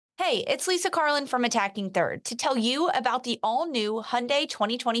Hey, it's Lisa Carlin from Attacking Third to tell you about the all-new Hyundai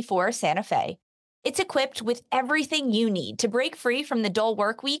 2024 Santa Fe. It's equipped with everything you need to break free from the dull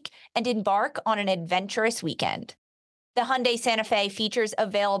work week and embark on an adventurous weekend. The Hyundai Santa Fe features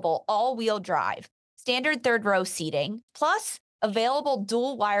available all-wheel drive, standard third-row seating, plus available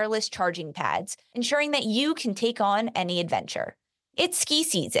dual wireless charging pads, ensuring that you can take on any adventure. It's ski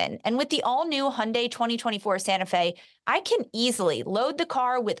season, and with the all-new Hyundai 2024 Santa Fe, I can easily load the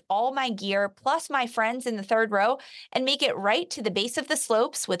car with all my gear plus my friends in the third row and make it right to the base of the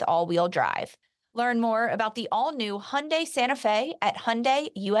slopes with all-wheel drive. Learn more about the all-new Hyundai Santa Fe at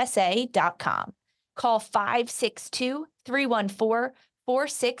HyundaiUSA.com. Call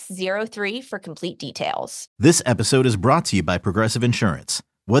 562-314-4603 for complete details. This episode is brought to you by Progressive Insurance.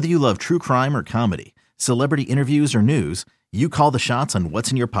 Whether you love true crime or comedy, celebrity interviews or news, you call the shots on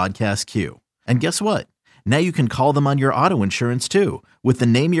what's in your podcast queue. And guess what? Now you can call them on your auto insurance too with the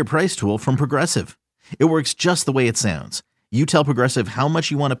Name Your Price tool from Progressive. It works just the way it sounds. You tell Progressive how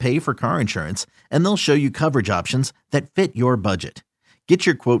much you want to pay for car insurance, and they'll show you coverage options that fit your budget. Get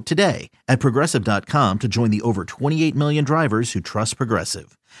your quote today at Progressive.com to join the over 28 million drivers who trust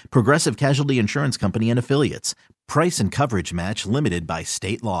Progressive. Progressive Casualty Insurance Company and Affiliates. Price and coverage match limited by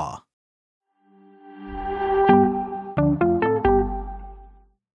state law.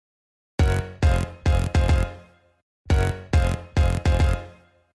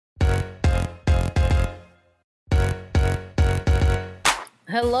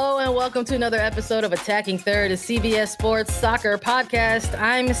 Hello and welcome to another episode of Attacking Third, a CBS Sports Soccer podcast.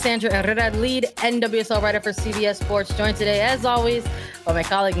 I'm Sandra Herrera, lead NWSL writer for CBS Sports, joined today, as always, by my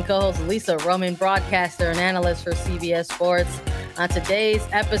colleague and co-host Lisa Roman, broadcaster and analyst for CBS Sports. On today's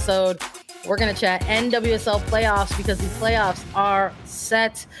episode, we're going to chat NWSL playoffs because the playoffs are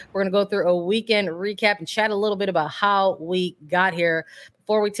set. We're going to go through a weekend recap and chat a little bit about how we got here.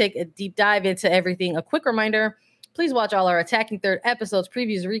 Before we take a deep dive into everything, a quick reminder: please watch all our Attacking Third episodes,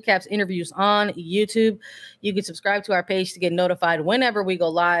 previews, recaps, interviews on YouTube. You can subscribe to our page to get notified whenever we go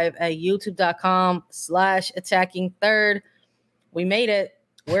live at youtube.com/Attacking Third. We made it.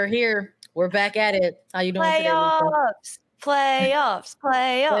 We're here. We're back at it. How you doing today, Lisa? Playoffs.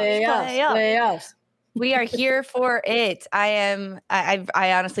 We are here for it. I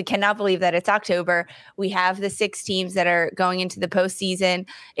honestly cannot believe that it's October. We have the 6 teams that are going into the postseason.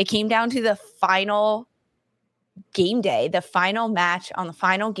 It came down to the final game day, the final match on the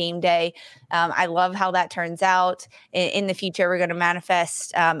final game day. I love how that turns out. In the future, we're going to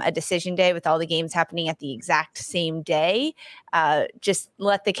manifest a decision day with all the games happening at the exact same day. Just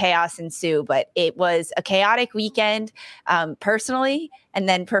let the chaos ensue. But it was a chaotic weekend personally, and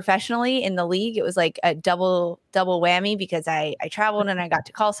then professionally in the league. It was like a double whammy because I traveled and I got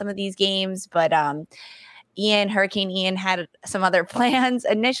to call some of these games. But Hurricane Ian had some other plans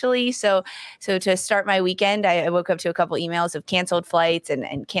initially. So to start my weekend, I woke up to a couple emails of canceled flights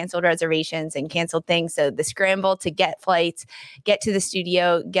and canceled reservations and canceled things. So the scramble to get flights, get to the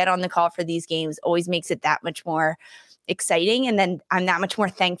studio, get on the call for these games always makes it that much more exciting. And then I'm that much more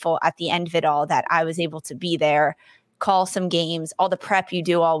thankful at the end of it all that I was able to be there, call some games, all the prep you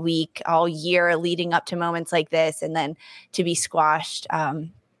do all week, all year leading up to moments like this, and then to be squashed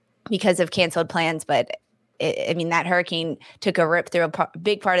because of canceled plans. But that hurricane took a rip through a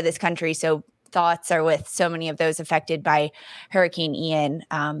big part of this country. So thoughts are with so many of those affected by Hurricane Ian.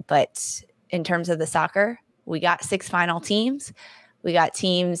 But in terms of the soccer, we got 6 final teams. We got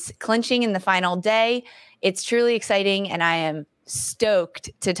teams clinching in the final day. It's truly exciting, and I am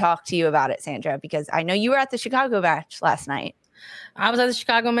stoked to talk to you about it, Sandra, because I know you were at the Chicago match last night. I was at the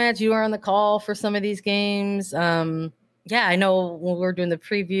Chicago match. You were on the call for some of these games. I know when we were doing the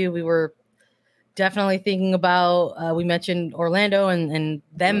preview, we were definitely thinking about, we mentioned Orlando and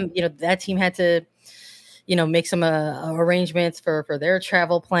them, that team had to, make some arrangements for their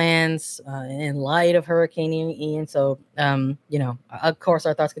travel plans in light of Hurricane Ian. So, of course,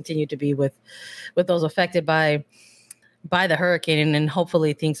 our thoughts continue to be with those affected by the hurricane. And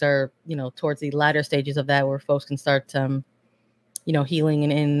hopefully things are, towards the latter stages of that where folks can start,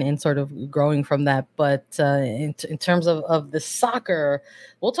 healing and sort of growing from that. But in terms of the soccer,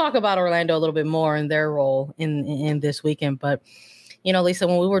 we'll talk about Orlando a little bit more and their role in this weekend. But, Lisa,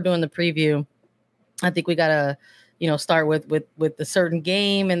 when we were doing the preview, I think we got to, start with a certain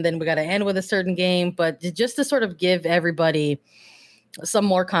game, and then we got to end with a certain game. But just to sort of give everybody some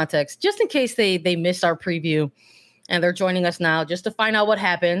more context, just in case they missed our preview and they're joining us now just to find out what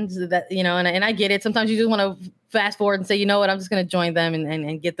happened, that, and I get it. Sometimes you just want to fast forward and say, you know what, I'm just going to join them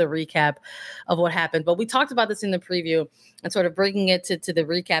and get the recap of what happened. But we talked about this in the preview and sort of bringing it to the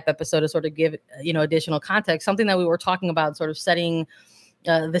recap episode to sort of give, additional context, something that we were talking about, sort of setting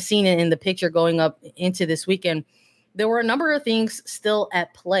the scene in the picture going up into this weekend, there were a number of things still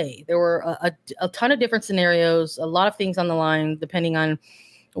at play. There were a ton of different scenarios, a lot of things on the line, depending on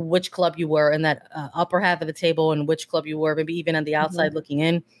which club you were in that upper half of the table and which club you were, maybe even on the outside looking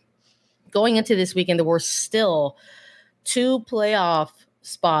in. Going into this weekend, there were still 2 playoff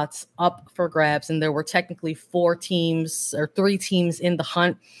spots up for grabs, and there were technically 4 teams or 3 teams in the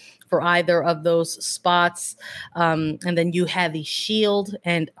hunt for either of those spots. And then you had the Shield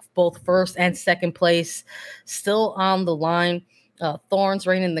and both first and second place still on the line. Thorns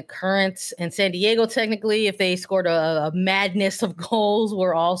reigning the current, and San Diego, technically, if they scored a madness of goals,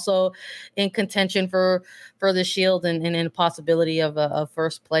 were also in contention for the Shield and in a possibility of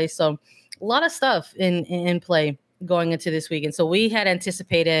first place. So a lot of stuff in play going into this weekend. So we had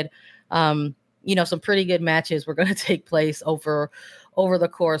anticipated, some pretty good matches were going to take place over the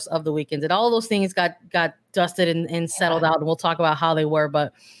course of the weekend. And all those things got dusted and settled out, and we'll talk about how they were.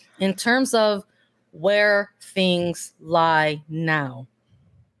 But in terms of where things lie now,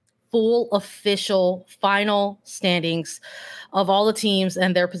 full official final standings of all the teams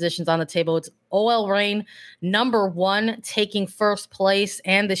and their positions on the table. It's OL Reign, number 1, taking first place,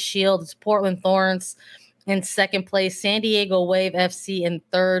 and the Shield. It's Portland Thorns in second place, San Diego Wave FC in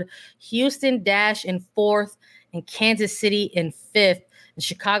third, Houston Dash in fourth, and Kansas City in fifth, and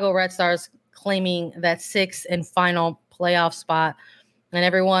Chicago Red Stars claiming that 6th and final playoff spot. And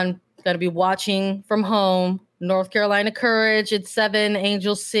everyone going to be watching from home. North Carolina Courage at 7,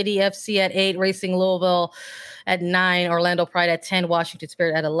 Angel City FC at 8, Racing Louisville at 9, Orlando Pride at 10, Washington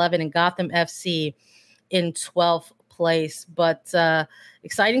Spirit at 11, and Gotham FC in 12th place. But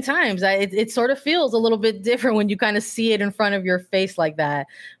exciting times. It sort of feels a little bit different when you kind of see it in front of your face like that,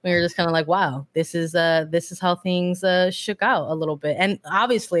 when you're just kind of like, wow, this is how things shook out a little bit. And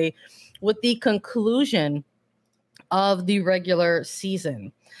obviously with the conclusion of the regular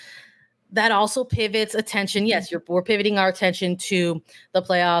season, that also pivots attention. Yes, we're pivoting our attention to the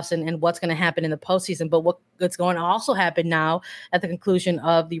playoffs and what's going to happen in the postseason. But what's going to also happen now at the conclusion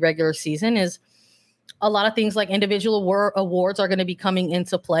of the regular season is a lot of things like individual awards are going to be coming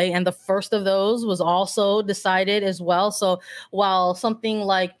into play. And the first of those was also decided as well. So while something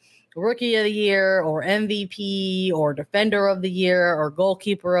like Rookie of the Year or MVP or Defender of the Year or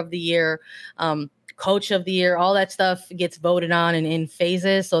Goalkeeper of the Year, Coach of the Year, all that stuff gets voted on and in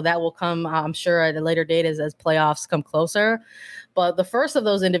phases. So that will come, I'm sure, at a later date as playoffs come closer. But the first of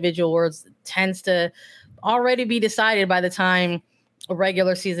those individual awards tends to already be decided by the time a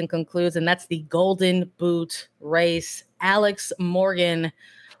regular season concludes, and that's the Golden Boot race. Alex Morgan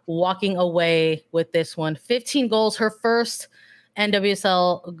walking away with this one. 15 goals, her first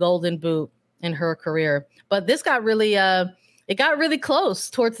NWSL Golden Boot in her career. But this got really it got really close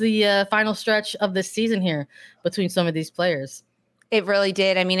towards the final stretch of this season here between some of these players. It really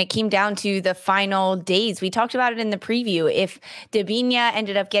did. I mean, it came down to the final days. We talked about it in the preview. If Dabinia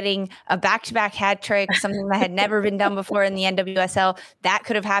ended up getting a back-to-back hat trick, something that had never been done before in the NWSL, that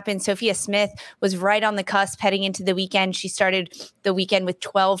could have happened. Sophia Smith was right on the cusp heading into the weekend. She started the weekend with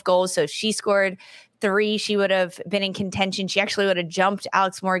 12 goals. So if she scored 3, she would have been in contention. She actually would have jumped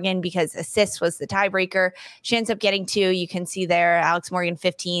Alex Morgan because assists was the tiebreaker. She ends up getting 2. You can see there, Alex Morgan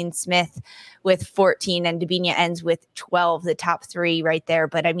 15, Smith with 14, and Dabinia ends with 12, the top 3 right there.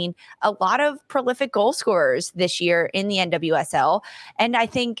 But I mean, a lot of prolific goal scorers this year in the NWSL. And I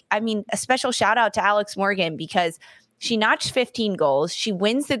think, a special shout out to Alex Morgan because she notched 15 goals. She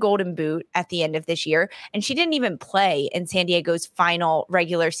wins the Golden Boot at the end of this year, and she didn't even play in San Diego's final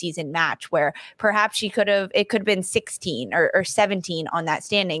regular season match, where perhaps it could have been 16 or 17 on that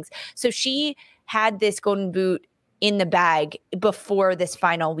standings. So she had this Golden Boot in the bag before this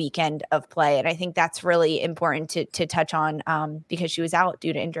final weekend of play, and I think that's really important to touch on because she was out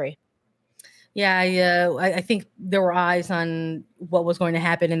due to injury. Yeah, I think there were eyes on what was going to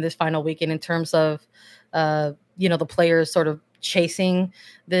happen in this final weekend in terms of the players sort of chasing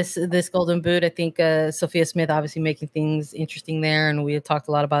this Golden Boot. I think Sophia Smith obviously making things interesting there, and we had talked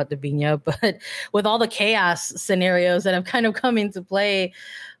a lot about Dabinia, but with all the chaos scenarios that have kind of come into play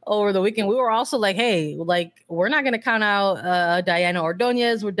over the weekend, we were also like, hey, we're not going to count out Diana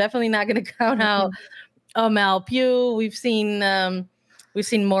Ordonez. We're definitely not going to count out Mal Pugh. We've seen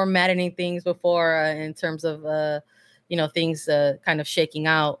more maddening things before in terms of things kind of shaking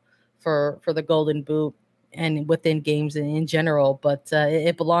out for the Golden Boot and within games in general. But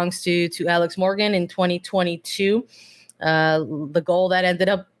it belongs to Alex Morgan in 2022. The goal that ended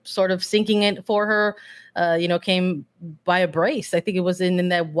up sort of sinking it for her, came by a brace. I think it was in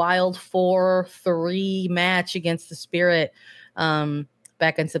that wild 4-3 match against the Spirit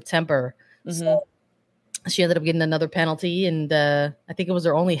back in September. Mm-hmm. So She ended up getting another penalty, and I think it was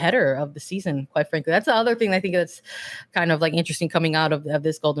her only header of the season, quite frankly. That's the other thing I think that's kind of like interesting coming out of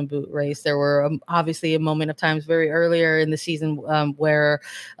this Golden Boot race. There were obviously a moment of times very earlier in the season where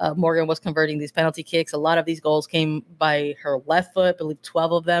Morgan was converting these penalty kicks. A lot of these goals came by her left foot, I believe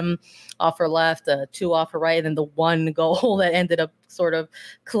 12 of them off her left, 2 off her right, and then the one goal that ended up sort of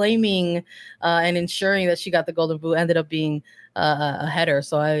claiming and ensuring that she got the Golden Boot ended up being a header.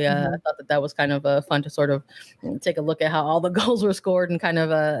 So I thought that was kind of fun to sort of take a look at how all the goals were scored and kind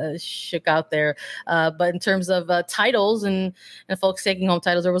of shook out there. But in terms of titles and folks taking home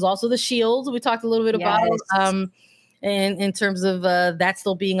titles, there was also the Shield we talked a little bit about. And in terms of that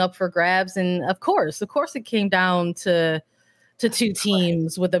still being up for grabs. And of course, it came down to two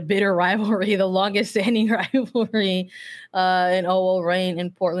teams with a bitter rivalry, the longest standing rivalry in OL Reign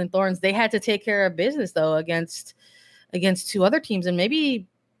and Portland Thorns. They had to take care of business, though, against 2 other teams. And maybe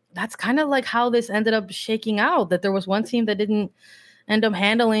that's kind of like how this ended up shaking out, that there was one team that didn't end up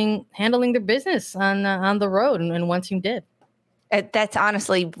handling their business on the road, and one team did. That's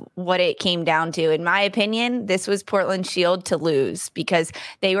honestly what it came down to. In my opinion, this was Portland Shield to lose because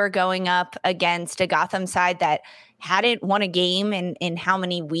they were going up against a Gotham side that hadn't won a game in how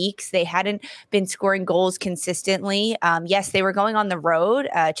many weeks. They hadn't been scoring goals consistently. Yes, they were going on the road,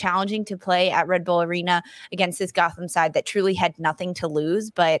 challenging to play at Red Bull Arena against this Gotham side that truly had nothing to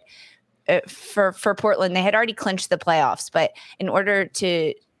lose. But for Portland, they had already clinched the playoffs. But in order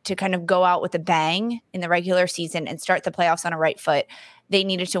to kind of go out with a bang in the regular season and start the playoffs on a right foot, they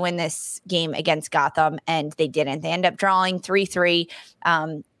needed to win this game against Gotham, and they didn't. They end up drawing 3-3.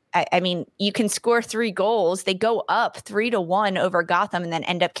 I mean, you can score 3 goals. They go up 3-1 over Gotham and then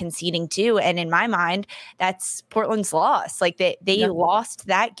end up conceding 2. And in my mind, that's Portland's loss. Like they lost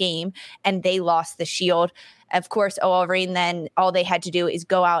that game and they lost the Shield. Of course, OL Reign, then all they had to do is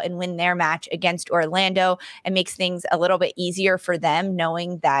go out and win their match against Orlando. It makes things a little bit easier for them,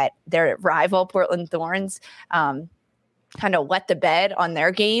 knowing that their rival Portland Thorns kind of wet the bed on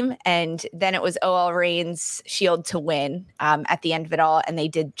their game. And then it was OL Reign's Shield to win at the end of it all. And they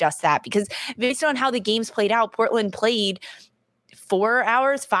did just that because based on how the games played out, Portland played 5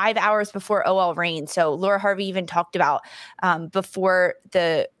 hours before OL Reign. So Laura Harvey even talked about before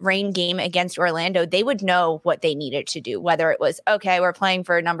the Reign game against Orlando, they would know what they needed to do, whether it was, okay, we're playing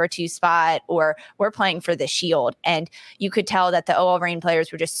for a number 2 spot or we're playing for the Shield. And you could tell that the OL Reign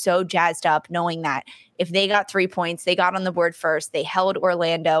players were just so jazzed up knowing that if they got 3 points, they got on the board first, they held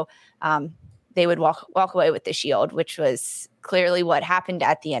Orlando, they would walk away with the Shield, which was clearly what happened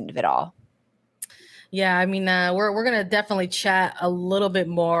at the end of it all. Yeah, I mean, we're going to definitely chat a little bit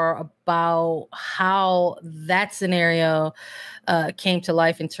more about how that scenario came to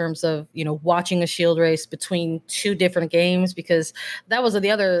life in terms of, watching a Shield race between 2 different games, because that was the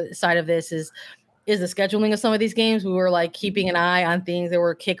other side of this is the scheduling of some of these games. We were like keeping an eye on things. There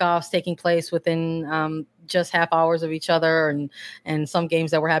were kickoffs taking place within just half hours of each other, and some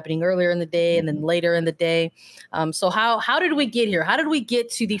games that were happening earlier in the day and then later in the day. So how did we get here? How did we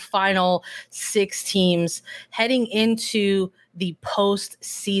get to the final 6 teams heading into the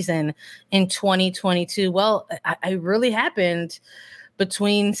postseason in 2022? Well, it really happened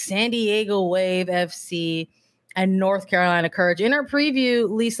between San Diego Wave FC and North Carolina Courage. In our preview,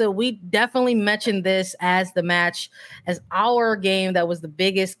 Lisa, we definitely mentioned this as the match, as our game that was the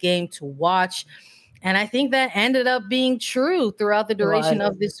biggest game to watch. And I think that ended up being true throughout the duration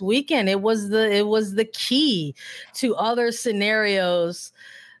of this weekend. It was the key to other scenarios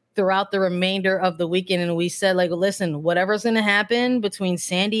throughout the remainder of the weekend. And we said, like, listen, whatever's going to happen between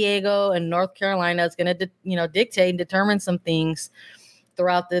San Diego and North Carolina is going to, dictate and determine some things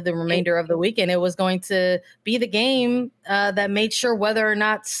throughout the remainder of the weekend. It was going to be the game that made sure whether or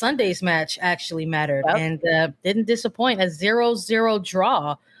not Sunday's match actually mattered. Yep. And didn't disappoint. A 0-0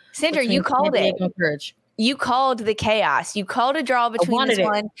 draw. Sandra, you called it. You called the chaos. You called a draw between this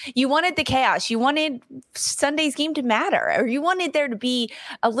one. You wanted the chaos. You wanted Sunday's game to matter, or you wanted there to be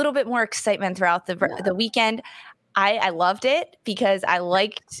a little bit more excitement throughout the weekend. I loved it because I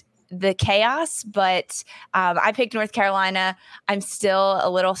liked the chaos, but I picked North Carolina. I'm still a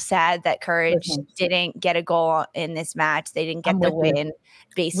little sad that Courage didn't get a goal in this match. They didn't get the win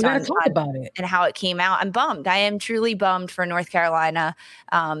based on about it and how it came out. I'm bummed. I am truly bummed for North Carolina.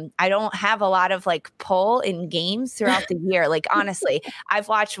 I don't have a lot of pull in games throughout the year. Like, honestly, I've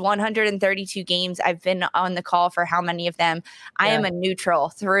watched 132 games. I've been on the call for how many of them? I am a neutral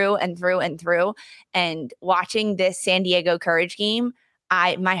through and through and through. And watching this San Diego Courage game,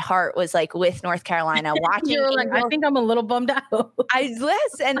 my heart was with North Carolina. Watching, you were I think I'm a little bummed out.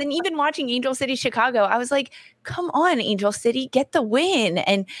 And then even watching Angel City Chicago, I was like, come on, Angel City, get the win.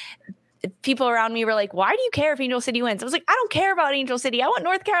 And people around me were like, why do you care if Angel City wins? I was like, I don't care about Angel City. I want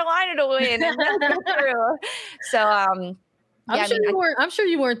North Carolina to win and get through. So, I'm sure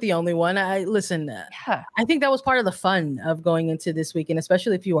you weren't the only one. I think that was part of the fun of going into this weekend,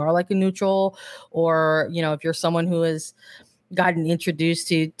 especially if you are like a neutral, or, you know, if you're someone who has gotten introduced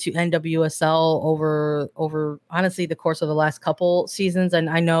to NWSL over honestly the course of the last couple seasons. And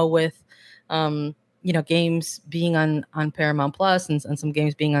I know with, you know, games being on Paramount Plus and some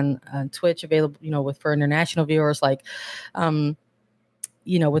games being on Twitch available, you know, for international viewers, like,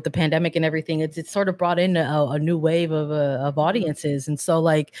 you know, with the pandemic and everything, it's sort of brought in a new wave of audiences. And so,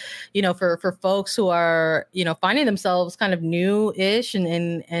 like, you know, for folks who are, you know, finding themselves kind of new-ish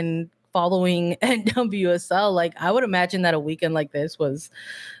and following NWSL, like, I would imagine that a weekend like this was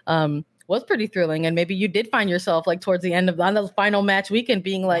pretty thrilling. And maybe you did find yourself like towards the end of on the final match weekend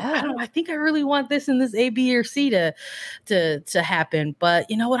being like, I think I really want this and this A, B, or C to happen. But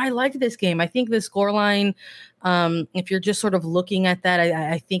you know what? I liked this game. I think the scoreline, if you're just sort of looking at that,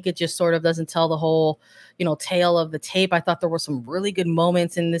 I think it just sort of doesn't tell the whole, you know, tale of the tape. I thought there were some really good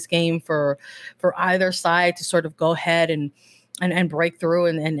moments in this game for either side to sort of go ahead and break through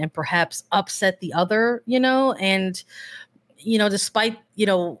and perhaps upset the other, you know. And you know, despite, you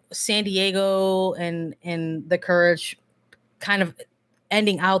know, San Diego and the Courage kind of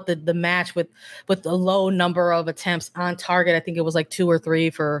ending out the match with a low number of attempts on target, I think it was like 2 or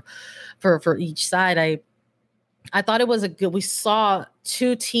 3 for each side. I thought it was a good. We saw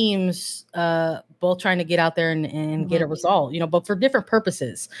two teams both trying to get out there and get a result, you know, but for different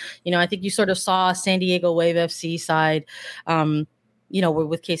purposes. You know, I think you sort of saw San Diego Wave FC side, you know,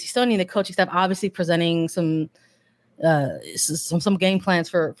 with Casey Stoney and the coaching staff obviously presenting some game plans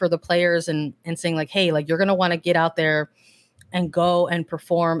for the players and saying like, hey, like, you're going to want to get out there and go and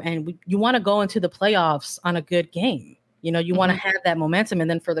perform. And you want to go into the playoffs on a good game. You know, you want to have that momentum. And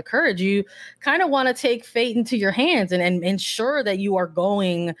then for the Courage, you kind of want to take fate into your hands and ensure that you are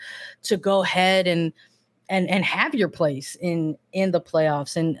going to go ahead and have your place in the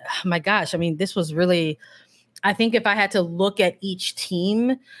playoffs. And oh my gosh, I mean, this was really, I think if I had to look at each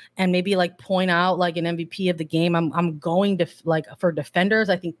team and maybe like point out like an MVP of the game, I'm going to like for defenders.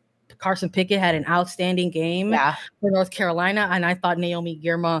 I think Carson Pickett had an outstanding game for North Carolina. And I thought Naomi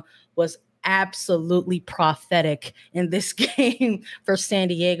Girma was absolutely prophetic in this game for San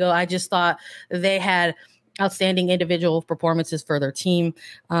Diego. I just thought they had outstanding individual performances for their team.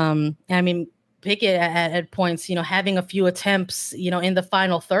 I mean, Pickett at points, you know, having a few attempts, you know, in the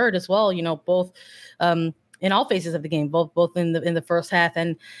final third as well, you know, both in all phases of the game, both in the first half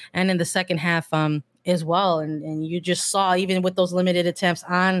and in the second half as well. And you just saw, even with those limited attempts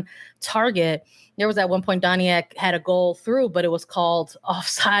on target, there was at one point Doniak had a goal through, but it was called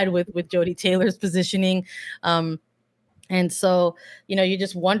offside with Jodie Taylor's positioning. And so, you know, you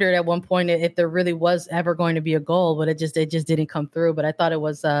just wondered at one point if there really was ever going to be a goal, but it just didn't come through. But I thought it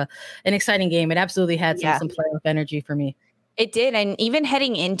was an exciting game. It absolutely had some playoff energy for me. It did. And even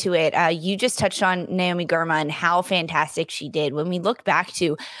heading into it, you just touched on Naomi Girma and how fantastic she did. When we look back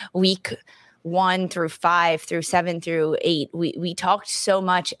to week 1 through 5 through 7 through 8, we talked so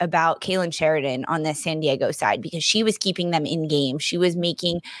much about Kaylin Sheridan on the San Diego side because she was keeping them in game. She was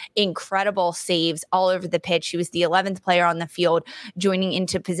making incredible saves all over the pitch. She was the 11th player on the field, joining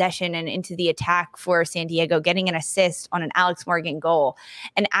into possession and into the attack for San Diego, getting an assist on an Alex Morgan goal.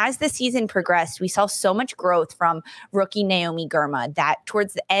 And as the season progressed, we saw so much growth from rookie Naomi Girma that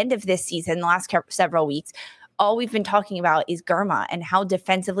towards the end of this season, the last several weeks, all we've been talking about is Girma and how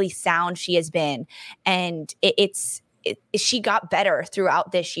defensively sound she has been. And she got better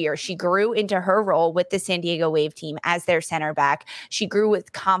throughout this year. She grew into her role with the San Diego Wave team as their center back. She grew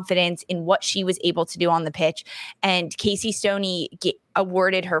with confidence in what she was able to do on the pitch. And Casey Stoney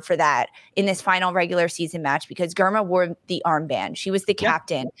awarded her for that in this final regular season match because Girma wore the armband. She was the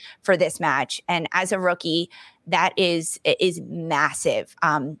captain for this match. And as a rookie, that is massive.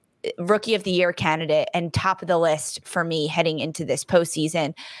 Rookie of the year candidate and top of the list for me heading into this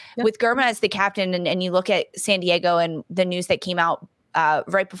postseason. With Girma as the captain, and you look at San Diego and the news that came out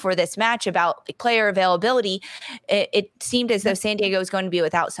right before this match about player availability, it seemed as though San Diego was going to be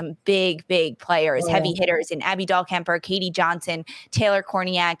without some big players, heavy hitters in Abby Dahlkemper, Katie Johnson, Taylor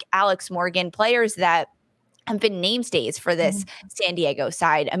Korniak, Alex Morgan, players that have been mainstays for this San Diego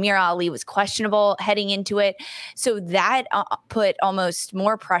side. Amira Ali was questionable heading into it. So that put almost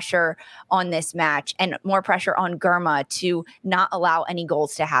more pressure on this match and more pressure on Girma to not allow any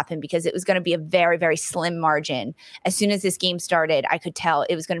goals to happen because it was going to be a very, very slim margin. As soon as this game started, I could tell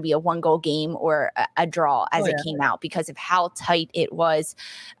it was going to be a 1-goal game or a draw as it came out because of how tight it was.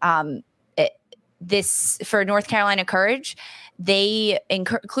 this for North Carolina Courage, they,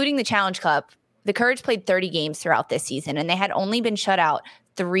 including the Challenge Cup, the Courage played 30 games throughout this season, and they had only been shut out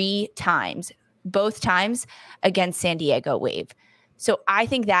 3 times, both times against San Diego Wave. So I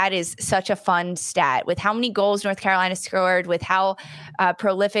think that is such a fun stat with how many goals North Carolina scored, with how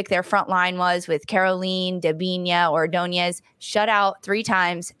prolific their front line was with Caroline, Dabinia, Ordonez, shut out 3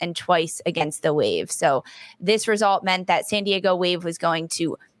 times and twice against the Wave. So this result meant that San Diego Wave was going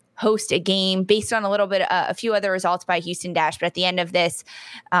to host a game based on a few other results by Houston Dash. But at the end of this,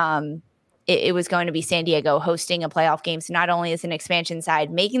 it was going to be San Diego hosting a playoff game. So not only is an expansion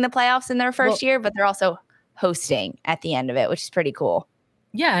side making the playoffs in their first year, but they're also hosting at the end of it, which is pretty cool.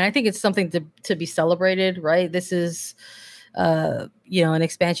 Yeah, and I think it's something to be celebrated, right? This is, an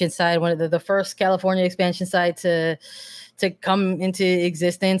expansion side, one of the first California expansion side to come into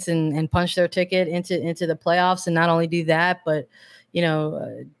existence and punch their ticket into the playoffs, and not only do that, but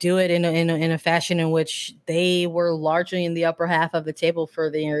do it in a fashion in which they were largely in the upper half of the table for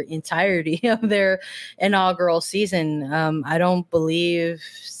the entirety of their inaugural season. I don't believe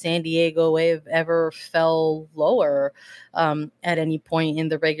San Diego Wave ever fell lower at any point in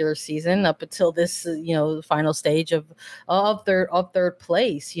the regular season up until this, the final stage of third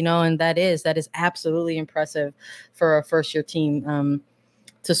place, and that is absolutely impressive for a first year team.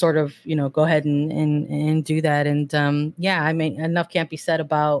 To sort of, go ahead and do that. And I mean, enough can't be said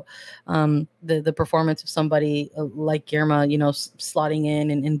about the performance of somebody like Girma, slotting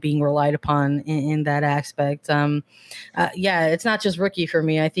in and being relied upon in that aspect. It's not just rookie for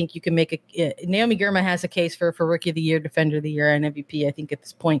me. I think you can make Naomi Girma has a case for rookie of the year, defender of the year, and MVP. I think at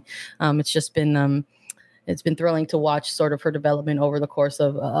this point, it's been thrilling to watch sort of her development over the course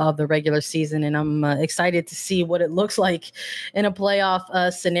of the regular season. And I'm excited to see what it looks like in a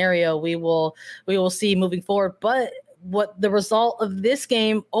playoff scenario. We will see moving forward. But what the result of this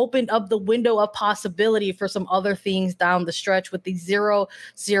game opened up the window of possibility for some other things down the stretch with the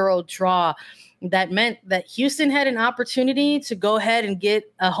 0-0 draw. That meant that Houston had an opportunity to go ahead and get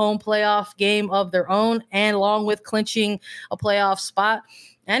a home playoff game of their own, and along with clinching a playoff spot.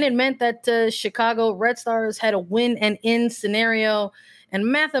 And it meant that Chicago Red Stars had a win and in scenario. And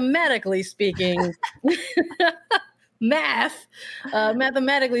mathematically speaking,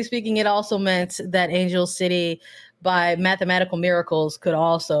 mathematically speaking, it also meant that Angel City, by mathematical miracles, could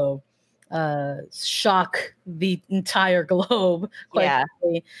also shock the entire globe quite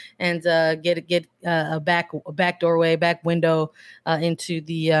quickly, and get a back doorway, back window into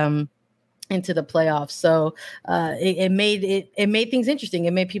the playoffs. So it made things interesting.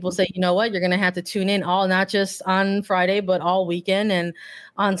 It made people say, you know what, you're going to have to tune in not just on Friday, but all weekend and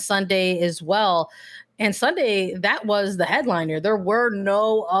on Sunday as well. And Sunday, that was the headliner. There were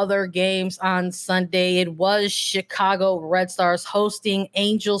no other games on Sunday. It was Chicago Red Stars hosting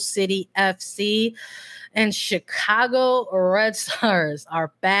Angel City FC. And Chicago Red Stars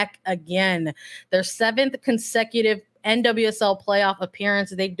are back again. Their 7th consecutive NWSL playoff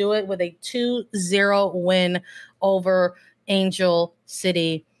appearance. They do it with a 2-0 win over Angel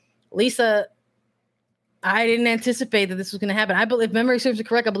City. Lisa, I didn't anticipate that this was going to happen. I believe, if memory serves me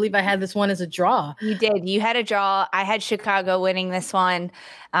correct, I believe I had this one as a draw. You did. You had a draw. I had Chicago winning this one.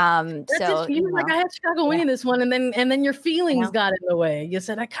 Like I had Chicago winning this one, and then your feelings got in the way. You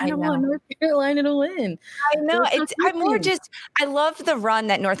said, I kind of want North Carolina to win. I know. I love the run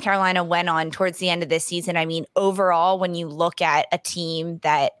that North Carolina went on towards the end of this season. I mean, overall, when you look at a team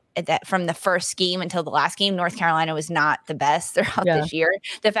that from the first game until the last game, North Carolina was not the best throughout this year.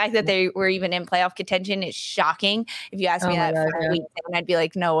 The fact that they were even in playoff contention is shocking. If you asked me that 5 weeks ago, I'd be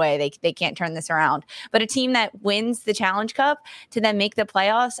like, no way, they can't turn this around. But a team that wins the Challenge Cup to then make the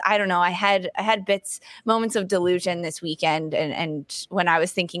playoffs, I don't know. I had moments of delusion this weekend, and when I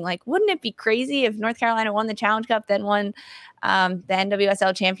was thinking, like, wouldn't it be crazy if North Carolina won the Challenge Cup, then won the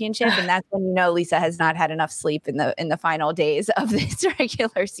NWSL championship? And that's when Lisa has not had enough sleep in the final days of this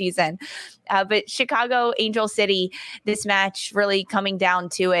regular season. But Chicago Angel City, this match really coming down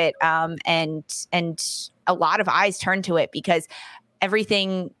to it, and a lot of eyes turned to it because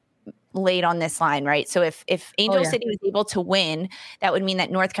everything laid on this line, right? So if Angel City was able to win, that would mean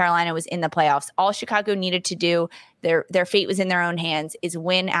that North Carolina was in the playoffs. All Chicago needed to do, their fate was in their own hands, is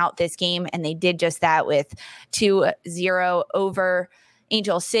win out this game, and they did just that with 2-0 over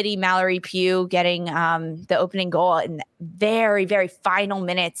Angel City. Mallory Pugh getting the opening goal in the very, very final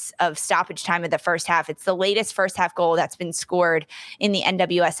minutes of stoppage time of the first half. It's the latest first half goal that's been scored in the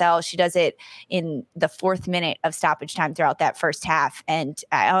NWSL. She does it in the 4th minute of stoppage time throughout that first half. And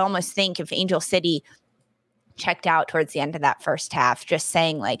I almost think if Angel City checked out towards the end of that first half, just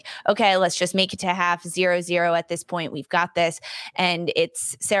saying like, okay, let's just make it to half, 0-0 at this point. We've got this. And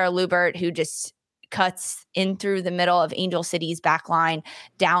it's Sarah Lubert who just cuts in through the middle of Angel City's back line,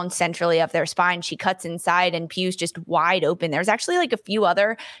 down centrally of their spine. She cuts inside and Pugh's just wide open. There's actually like a few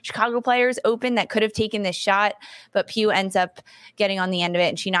other Chicago players open that could have taken this shot, but Pugh ends up getting on the end of it,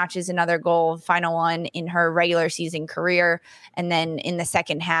 and she notches another goal, final one in her regular season career. And then in the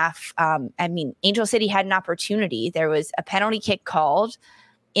second half, Angel City had an opportunity. There was a penalty kick called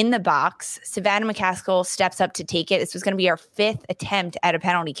in the box. Savannah McCaskill steps up to take it. This was going to be our 5th attempt at a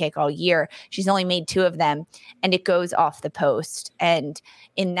penalty kick all year. She's only made 2 of them, and it goes off the post. And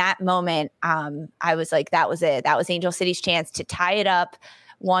in that moment, I was like, that was it. That was Angel City's chance to tie it up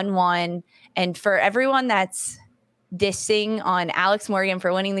 1-1. And for everyone that's dissing on Alex Morgan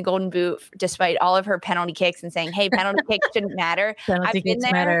for winning the Golden Boot, despite all of her penalty kicks and saying, hey, penalty kicks shouldn't matter. Penalty kicks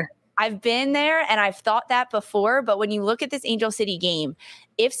matter. I've been there and I've thought that before, but when you look at this Angel City game,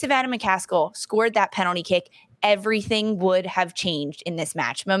 if Savannah McCaskill scored that penalty kick, everything would have changed in this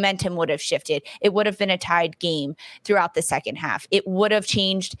match. Momentum would have shifted. It would have been a tied game throughout the second half. It would have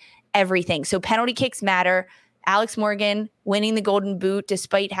changed everything. So penalty kicks matter. Alex Morgan winning the Golden Boot,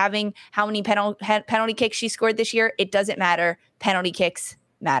 despite having how many penalty kicks she scored this year, it doesn't matter. Penalty kicks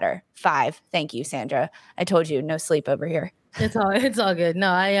matter. 5. Thank you, Sandra. I told you, no sleep over here. It's all good. No,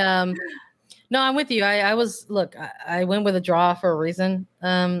 I'm with you. I went with a draw for a reason.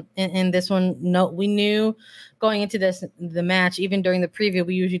 In this one, no, we knew going into the match, even during the preview,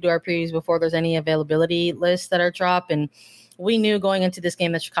 we usually do our previews before there's any availability lists that are dropped, and we knew going into this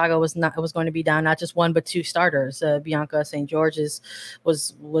game that Chicago was going to be down not just 1 but 2 starters. Bianca St. George's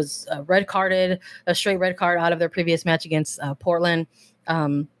was red carded, a straight red card out of their previous match against Portland.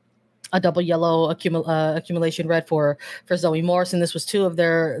 A double yellow accumulation red for Zoe Morrison. This was 2 of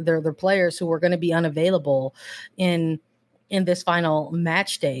their players who were going to be unavailable in this final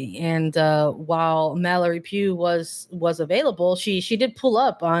match day. And while Mallory Pugh was available, she did pull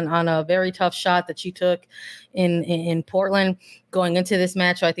up on a very tough shot that she took in Portland going into this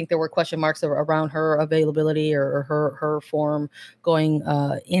match. So I think there were question marks around her availability or her form going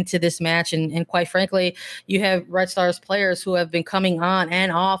into this match. And quite frankly, you have Red Stars players who have been coming on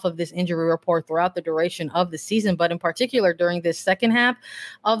and off of this injury report throughout the duration of the season, but in particular during this second half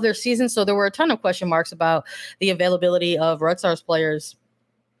of their season. So there were a ton of question marks about the availability of Red Stars players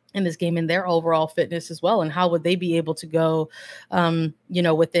in this game and their overall fitness as well, and how would they be able to go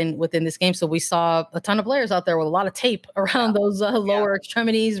within this game. So we saw a ton of players out there with a lot of tape around those lower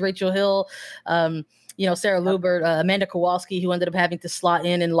extremities. Rachel Hill, Sarah Lubert, Amanda Kowalski, who ended up having to slot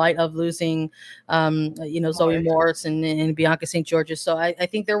in light of losing Zoe Morris and Bianca St. George's. So I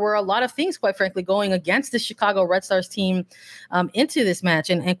think there were a lot of things, quite frankly, going against the Chicago Red Stars team into this match,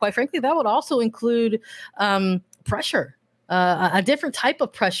 and quite frankly that would also include pressure. A different type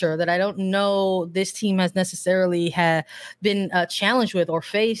of pressure that I don't know this team has necessarily been challenged with or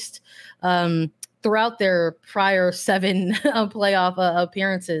faced throughout their prior 7 playoff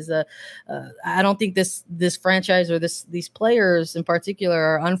appearances. I don't think this franchise or these players in particular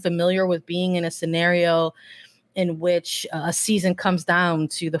are unfamiliar with being in a scenario in which a season comes down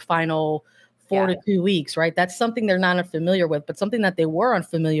to the final 4 to 2 weeks, right? That's something they're not unfamiliar with, but something that they were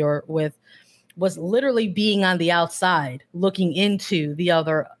unfamiliar with was literally being on the outside, looking into the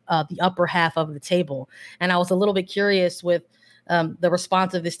upper half of the table. And I was a little bit curious with the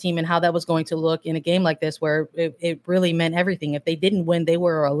response of this team and how that was going to look in a game like this, where it really meant everything. If they didn't win, they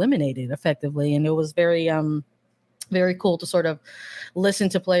were eliminated effectively. And it was very cool to sort of listen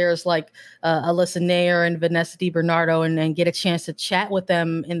to players like Alyssa Nair and Vanessa DiBernardo and get a chance to chat with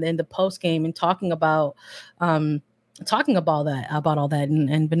them in the post game and talking about all that,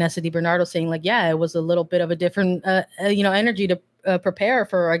 and Vanessa DiBernardo saying like, yeah, it was a little bit of a different energy to prepare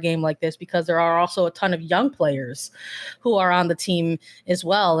for a game like this, because there are also a ton of young players who are on the team as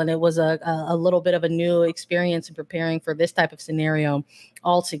well, and it was a little bit of a new experience in preparing for this type of scenario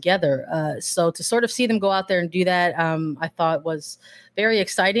altogether. So to sort of see them go out there and do that, I thought was very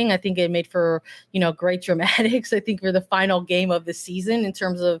exciting. I think it made for great dramatics, I think, for the final game of the season in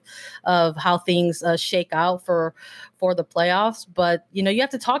terms of how things shake out for the playoffs. But you have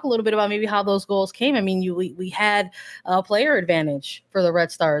to talk a little bit about maybe how those goals came. I mean, we had a player advantage for the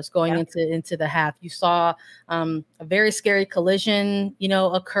Red Stars going into the half. You saw a very scary collision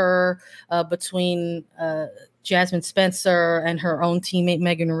occur between Jasmine Spencer and her own teammate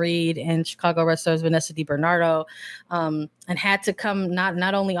Megan Reed and Chicago Red Stars Vanessa DiBernardo, and had to come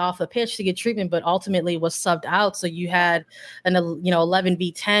not only off the pitch to get treatment, but ultimately was subbed out. So you had an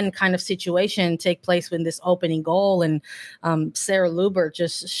 11v10 kind of situation take place with this opening goal, and Sarah Lubert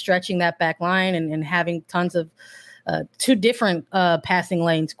just stretching that back line and having tons of 2 different passing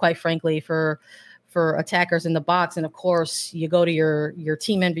lanes, quite frankly, for for attackers in the box. And of course, you go to your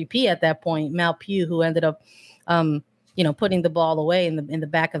team MVP at that point, Mal Pugh, who ended up, putting the ball away in the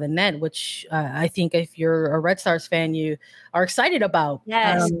back of the net, which I think if you're a Red Stars fan, you are excited about.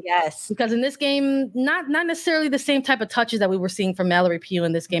 Yes. Because in this game, not necessarily the same type of touches that we were seeing from Mallory Pugh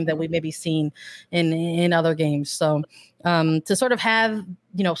in this game that we maybe seen in other games. So to sort of have,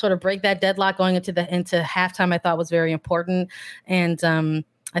 sort of break that deadlock going into halftime, I thought was very important. And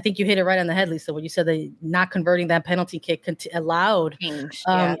I think you hit it right on the head, Lisa, when you said that not converting that penalty kick allowed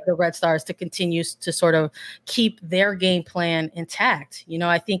the Red Stars to continue to sort of keep their game plan intact.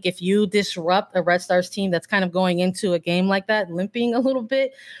 I think if you disrupt a Red Stars team that's kind of going into a game like that, limping a little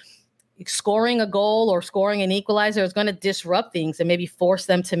bit, scoring a goal or scoring an equalizer is going to disrupt things and maybe force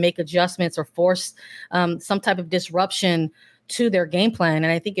them to make adjustments or force some type of disruption to their game plan.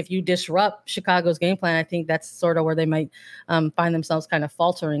 And I think if you disrupt Chicago's game plan, I think that's sort of where they might find themselves kind of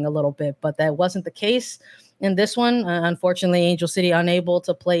faltering a little bit. But that wasn't the case in this one. Unfortunately, Angel City unable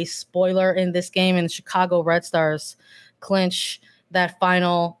to play spoiler in this game, and Chicago Red Stars clinch that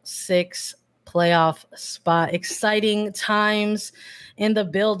final 6 playoff spot. Exciting times in the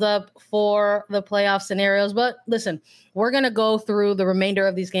buildup for the playoff scenarios. But listen, we're going to go through the remainder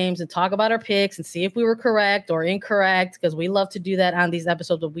of these games and talk about our picks and see if we were correct or incorrect, because we love to do that on these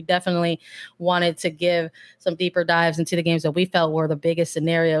episodes. But we definitely wanted to give some deeper dives into the games that we felt were the biggest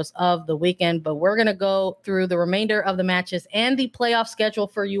scenarios of the weekend. But we're going to go through the remainder of the matches and the playoff schedule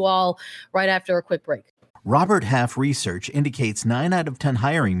for you all right after a quick break. Robert Half research indicates 9 out of 10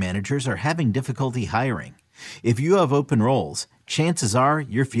 hiring managers are having difficulty hiring. If you have open roles, chances are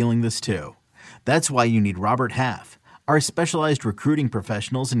you're feeling this too. That's why you need Robert Half. Our specialized recruiting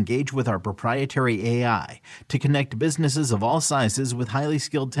professionals engage with our proprietary AI to connect businesses of all sizes with highly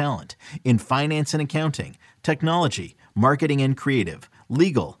skilled talent in finance and accounting, technology, marketing and creative,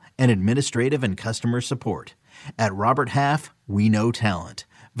 legal, and administrative and customer support. At Robert Half, we know talent.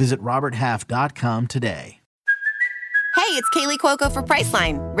 Visit roberthalf.com today. Hey, it's Kaylee Cuoco for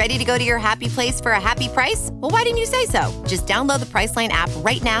Priceline. Ready to go to your happy place for a happy price? Well, why didn't you say so? Just download the Priceline app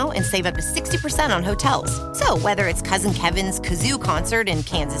right now and save up to 60% on hotels. So whether it's Cousin Kevin's Kazoo Concert in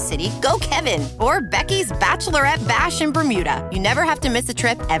Kansas City, go Kevin, or Becky's Bachelorette Bash in Bermuda, you never have to miss a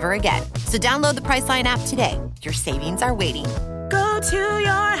trip ever again. So download the Priceline app today. Your savings are waiting. Go to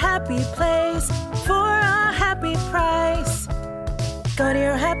your happy place for a happy price. Go to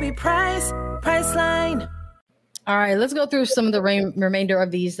your happy price, Priceline. All right, let's go through some of the remainder of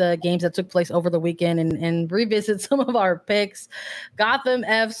these games that took place over the weekend and revisit some of our picks. Gotham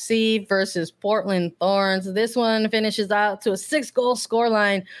FC versus Portland Thorns. This one finishes out to a 6-goal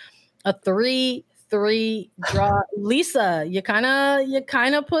scoreline, a 3-3 draw. Lisa, you kind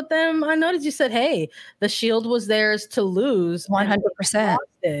of put them. I noticed you said, "Hey, the Shield was theirs to lose." 100%.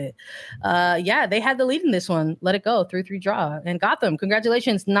 Yeah, they had the lead in this one. Let it go, 3-3 draw. And Gotham,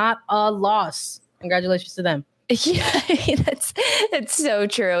 congratulations, not a loss. Congratulations to them. Yeah, that's so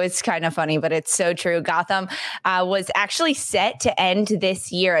true. It's kind of funny, but it's so true. Gotham was actually set to end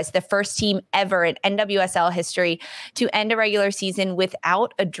this year as the first team ever in NWSL history to end a regular season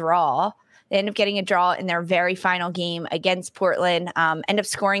without a draw. They end up getting a draw in their very final game against Portland, end up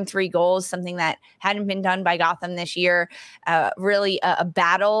scoring 3 goals, something that hadn't been done by Gotham this year. Really a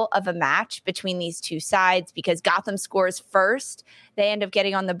battle of a match between these two sides because Gotham scores first. They end up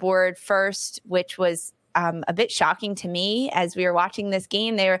getting on the board first, which was a bit shocking to me as we were watching this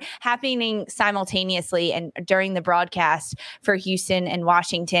game. They were happening simultaneously, and during the broadcast for Houston and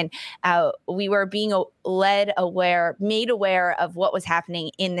Washington, we were being made aware of what was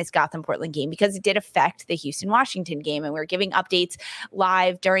happening in this Gotham-Portland game because it did affect the Houston-Washington game, and we were giving updates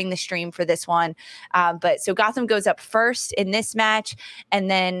live during the stream for this one. But so Gotham goes up first in this match,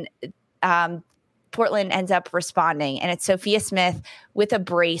 and then Portland ends up responding, and it's Sophia Smith with a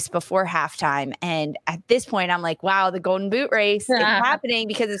brace before halftime. And at this point, I'm like, wow, the golden boot race is happening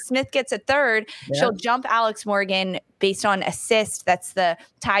because if Smith gets a third, she'll jump Alex Morgan based on assist. That's the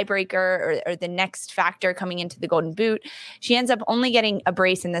tiebreaker or the next factor coming into the golden boot. She ends up only getting a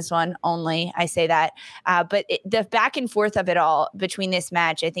brace in this one, only. I say that. But the back and forth of it all between this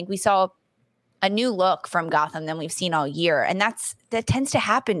match, I think we saw a new look from Gotham than we've seen all year. And that tends to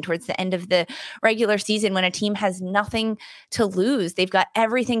happen towards the end of the regular season when a team has nothing to lose. They've got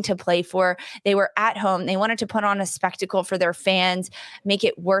everything to play for. They were at home. They wanted to put on a spectacle for their fans, make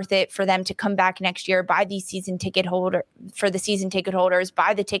it worth it for them to come back next year, buy the season ticket holders,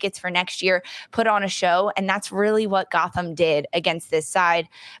 buy the tickets for next year, put on a show. And that's really what Gotham did against this side.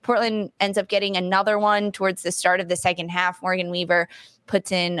 Portland ends up getting another one towards the start of the second half. Morgan Weaver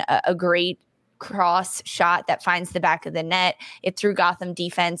puts in a great cross shot that finds the back of the net. It threw Gotham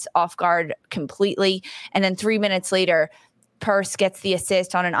defense off guard completely. And then 3 minutes later, Purse gets the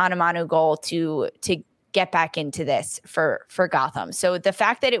assist on an Anamanu goal to get back into this for Gotham. So the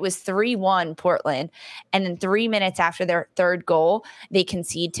fact that it was 3-1 Portland, and then 3 minutes after their third goal, they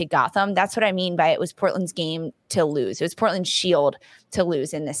concede to Gotham. That's what I mean by it was Portland's game to lose. It was Portland's shield to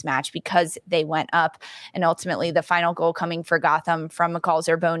lose in this match because they went up. And ultimately the final goal coming for Gotham from McCall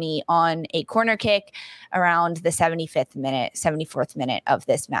Zerboni on a corner kick around the 74th minute of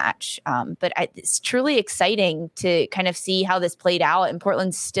this match. But it's truly exciting to kind of see how this played out. And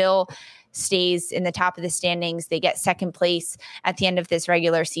Portland still stays in the top of the standings. They get second place at the end of this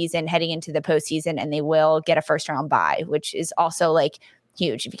regular season heading into the postseason, and they will get a first round bye, which is also like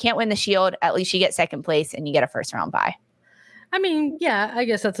huge. If you can't win the Shield, at least you get second place and you get a first round bye. I mean, yeah, I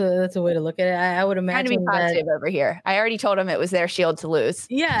guess that's a way to look at it. I would imagine trying to be positive over here. I already told him it was their Shield to lose.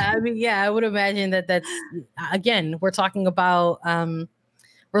 Yeah, I mean, yeah, I would imagine that's again, we're talking about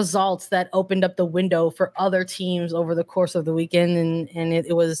results that opened up the window for other teams over the course of the weekend. And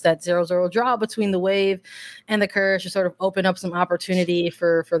it was that 0-0 draw between the Wave and the Courage to sort of open up some opportunity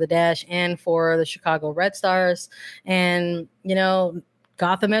for the Dash and for the Chicago Red Stars. And,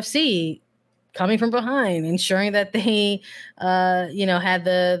 Gotham FC coming from behind, ensuring that they, had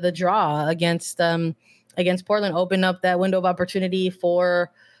the draw against Portland, opened up that window of opportunity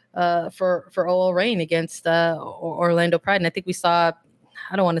for OL Reign against Orlando Pride. And I think we saw,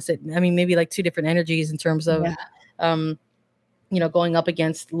 I don't want to say, maybe like two different energies in terms of, going up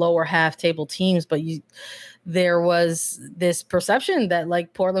against lower half table teams. But there was this perception that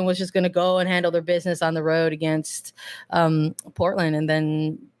like Portland was just going to go and handle their business on the road against Portland. And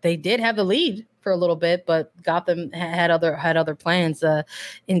then they did have the lead for a little bit, but Gotham had other plans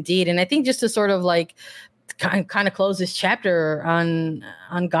indeed. And I think just to sort of like kind of close this chapter on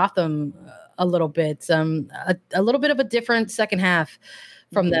Gotham a little bit, a little bit of a different second half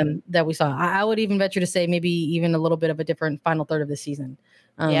from them that we saw. I would even venture to say maybe even a little bit of a different final third of the season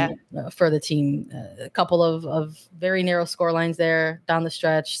for the team. A couple of very narrow score lines there down the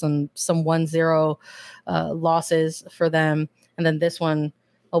stretch, some 1-0 losses for them. And then this one,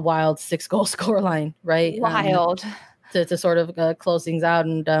 a wild 6-goal score line, right? Wild. To sort of close things out.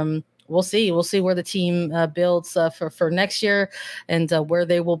 And we'll see where the team builds for next year and where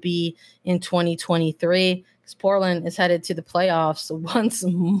they will be in 2023. Portland is headed to the playoffs once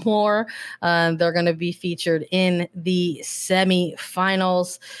more. They're going to be featured in the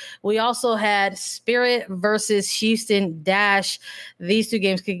semifinals. We also had Spirit versus Houston Dash. These two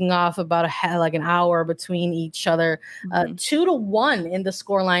games kicking off about an hour between each other. 2-1 in the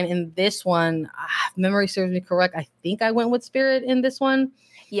scoreline in this one. If memory serves me correct, I think I went with Spirit in this one.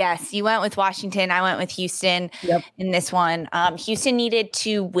 Yes, you went with Washington. I went with Houston in this one. Houston needed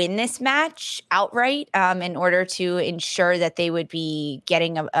to win this match outright in order to ensure that they would be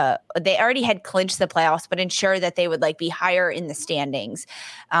getting they already had clinched the playoffs, but ensure that they would be higher in the standings.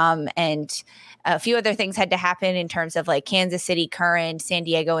 And a few other things had to happen in terms of Kansas City current, San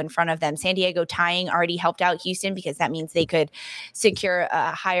Diego in front of them. San Diego tying already helped out Houston because that means they could secure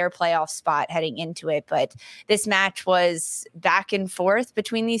a higher playoff spot heading into it. But this match was back and forth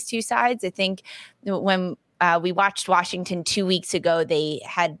between these two sides. I think when we watched Washington 2 weeks ago, they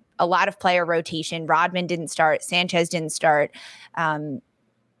had a lot of player rotation. Rodman didn't start. Sanchez didn't start.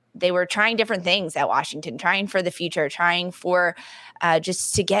 They were trying different things at Washington, trying for the future, trying for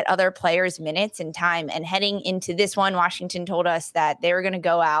just to get other players minutes and time. And heading into this one, Washington told us that they were going to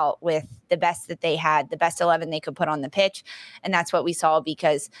go out with the best that they had, the best 11 they could put on the pitch. And that's what we saw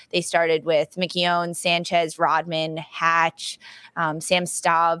because they started with McKeown, Sanchez, Rodman, Hatch, Sam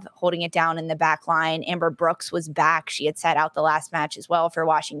Staub holding it down in the back line. Amber Brooks was back. She had sat out the last match as well for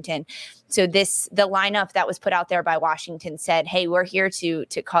Washington. So the lineup that was put out there by Washington said, hey, we're here to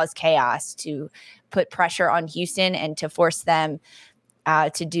cause chaos, to put pressure on Houston and to force them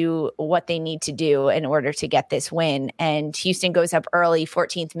to do what they need to do in order to get this win. And Houston goes up early,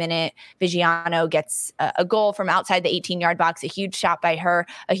 14th minute. Vigiano gets a goal from outside the 18-yard box, a huge shot by her,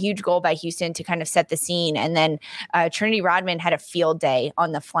 a huge goal by Houston to kind of set the scene. And then Trinity Rodman had a field day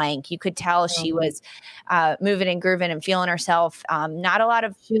on the flank. You could tell she was moving and grooving and feeling herself. Not a lot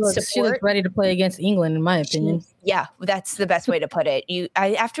of support. She looked ready to play against England, in my opinion. Yeah, that's the best way to put it.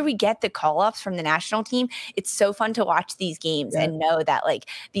 After we get the call-ups from the national team, it's so fun to watch these games and know that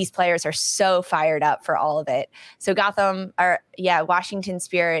these players are so fired up for all of it. So Washington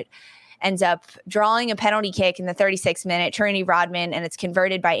Spirit ends up drawing a penalty kick in the 36th minute, Trinity Rodman, and it's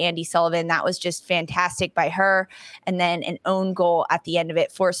converted by Andy Sullivan. That was just fantastic by her. And then an own goal at the end of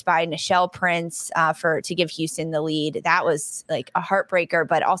it, forced by Nichelle Prince to give Houston the lead. That was like a heartbreaker,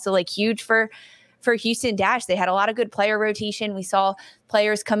 but also like huge for Houston Dash. They had a lot of good player rotation. We saw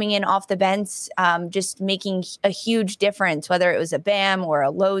players coming in off the bench, just making a huge difference, whether it was a Bam or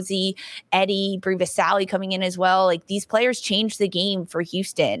a Losey, Eddie, Brie Vasali coming in as well. Like, these players changed the game for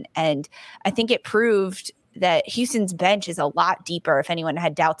Houston. And I think it proved that Houston's bench is a lot deeper. If anyone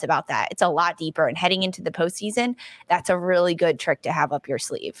had doubts about that, it's a lot deeper. And heading into the postseason, that's a really good trick to have up your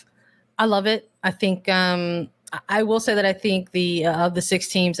sleeve. I love it. I think I will say that I think of the 6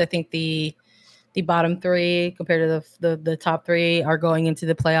 teams, I think the bottom 3 compared to the top 3 are going into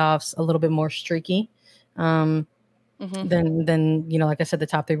the playoffs a little bit more streaky than like I said, the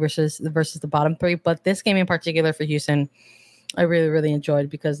top 3 versus the bottom 3. But this game in particular for Houston, I really, really enjoyed,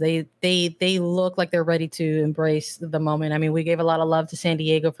 because they look like they're ready to embrace the moment. I mean, we gave a lot of love to San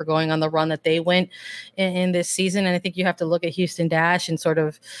Diego for going on the run that they went in this season, and I think you have to look at Houston Dash and sort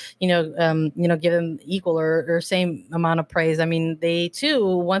of, give them equal or same amount of praise. I mean, they too,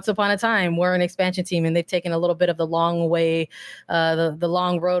 once upon a time, were an expansion team, and they've taken a little bit of the long way, the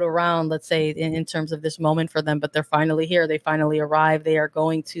long road around, let's say, in terms of this moment for them. But they're finally here. They finally arrived. They are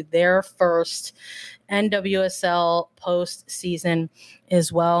going to their first NWSL postseason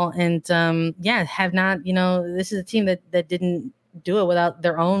as well. And have not, this is a team that didn't do it without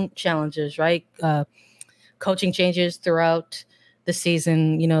their own challenges, right? Coaching changes throughout the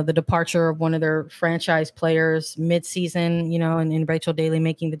season, the departure of one of their franchise players mid-season, and Rachel Daly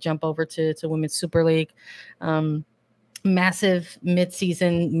making the jump over to Women's Super League. Massive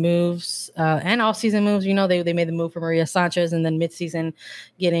mid-season moves and off-season moves. They made the move for Maria Sanchez, and then mid-season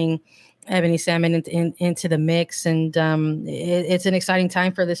getting Ebony Salmon into the mix. And it's an exciting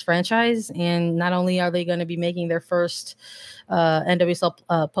time for this franchise. And not only are they going to be making their first NWSL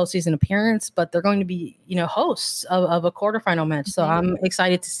postseason appearance, but they're going to be, hosts of a quarterfinal match. So I'm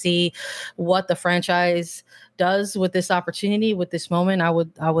excited to see what the franchise does with this opportunity, with this moment. I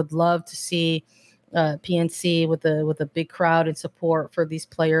would love to see PNC with a big crowd and support for these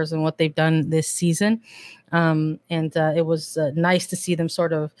players and what they've done this season. It was nice to see them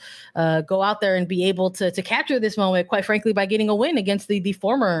sort of go out there and be able to capture this moment, quite frankly, by getting a win against the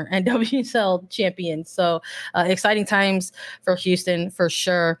former NWSL champions. So exciting times for Houston for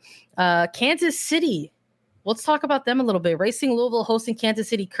sure. Kansas City, let's talk about them a little bit. Racing Louisville hosting Kansas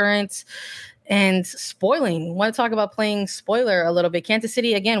City Current. And spoiling, want to talk about playing spoiler a little bit. Kansas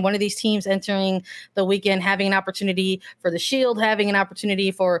City, again, one of these teams entering the weekend, having an opportunity for the Shield, having an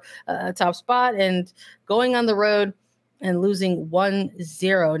opportunity for a top spot, and going on the road and losing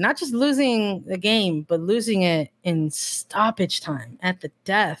 1-0. Not just losing the game, but losing it in stoppage time at the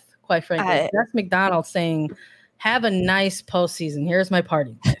death, quite frankly. That's McDonald saying, have a nice postseason. Here's my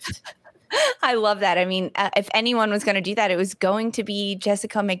party gift. I love that. I mean, if anyone was going to do that, it was going to be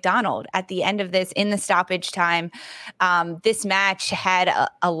Jessica McDonald at the end of this in the stoppage time. This match had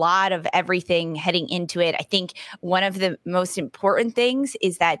a lot of everything heading into it. I think one of the most important things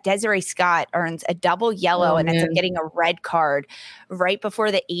is that Desiree Scott earns a double yellow and ends up getting a red card right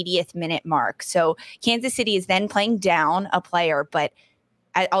before the 80th minute mark. So Kansas City is then playing down a player, but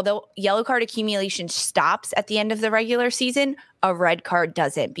although yellow card accumulation stops at the end of the regular season, a red card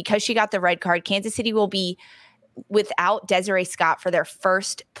doesn't. Because she got the red card, Kansas City will be without Desiree Scott for their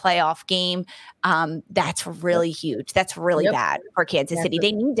first playoff game. That's really huge. That's really bad for Kansas City.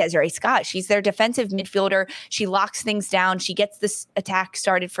 They need Desiree Scott. She's their defensive midfielder. She locks things down. She gets this attack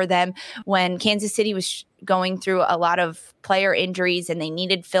started for them when Kansas City was going through a lot of player injuries and they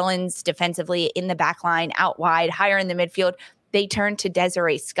needed fill-ins defensively in the back line, out wide, higher in the midfield. They turned to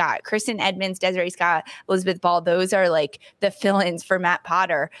Desiree Scott. Kristen Edmonds, Desiree Scott, Elizabeth Ball, those are like the fill-ins for Matt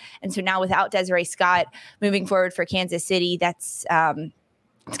Potter. And so now without Desiree Scott moving forward for Kansas City, that's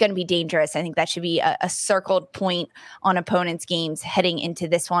it's going to be dangerous. I think that should be a circled point on opponents' games heading into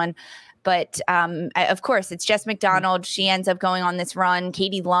this one. But of course, it's Jess McDonald. She ends up going on this run.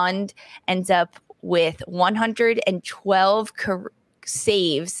 Katie Lund ends up with 112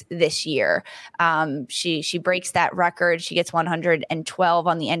 saves this year. She breaks that record. She gets 112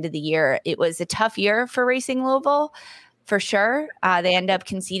 on the end of the year. It was a tough year for Racing Louisville, for sure. They end up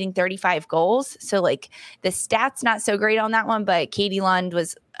conceding 35 goals. So like the stats not so great on that one, but Katie Lund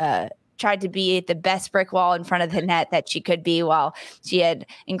was tried to be the best brick wall in front of the net that she could be, while she had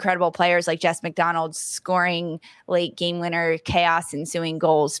incredible players like Jess McDonald scoring late game winner, chaos ensuing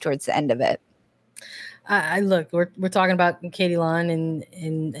goals towards the end of it. Look, we're talking about Katie Lund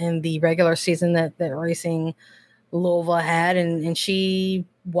and the regular season that Racing Louisville had, and she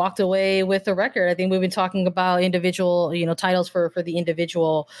walked away with a record. I think we've been talking about individual, titles for the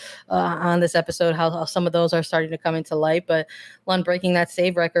individual on this episode, how some of those are starting to come into light. But Lund breaking that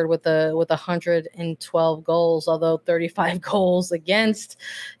save record with 112 goals, although 35 goals against.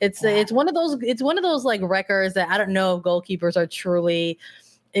 It's one of those like records that I don't know if goalkeepers are truly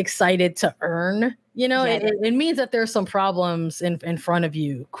excited to earn. It means that there's some problems in front of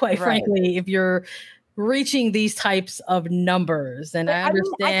you, quite frankly, if you're reaching these types of numbers. And I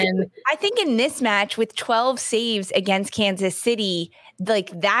understand. I think in this match with 12 saves against Kansas City,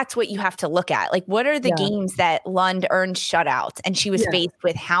 like that's what you have to look at. Like, what are the games that Lund earned shutouts and she was faced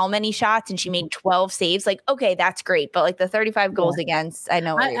with how many shots and she made 12 saves? Like, okay, that's great. But like the 35 goals against, I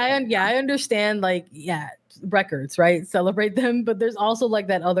know. I understand, like, records, right? Celebrate them. But there's also like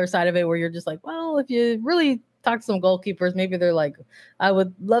that other side of it where you're just like, well, if you really talk to some goalkeepers, maybe they're like, I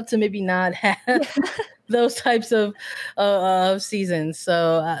would love to maybe not have those types of seasons.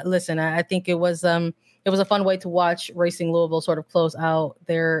 So listen, I think it was a fun way to watch Racing Louisville sort of close out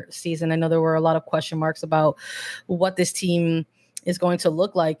their season. I know there were a lot of question marks about what this team is going to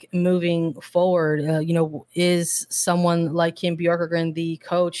look like moving forward. Is someone like Kim Bjorkegren the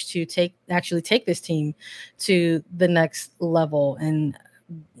coach to take this team to the next level? And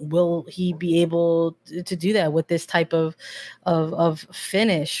will he be able to do that with this type of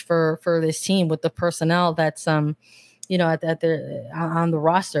finish for this team with the personnel that's on the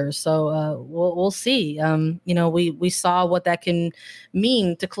roster? So we'll see. We saw what that can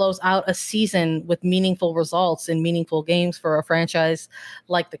mean to close out a season with meaningful results and meaningful games for a franchise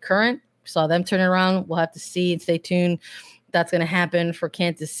like the Current. Saw them turn around. We'll have to see and stay tuned. That's going to happen for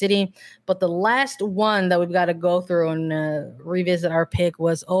Kansas City. But the last one that we've got to go through and revisit our pick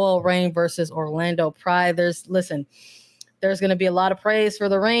was OL Reign versus Orlando Pride. There's going to be a lot of praise for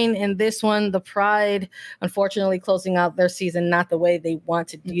the Reign in this one. The Pride, unfortunately, closing out their season not the way they want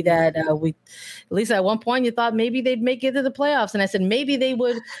to do that. At least at one point, you thought maybe they'd make it to the playoffs. And I said, maybe they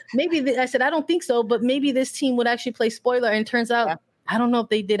would. I said, I don't think so, but maybe this team would actually play spoiler. And it turns out, I don't know if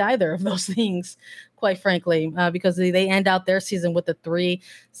they did either of those things, quite frankly, because they end out their season with a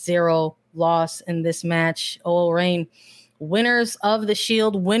 3-0 loss in this match. OL Reign, winners of the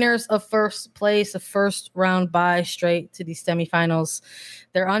Shield, winners of first place, a first round bye straight to the semifinals.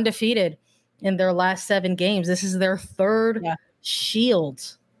 They're undefeated in their last 7 games. This is their third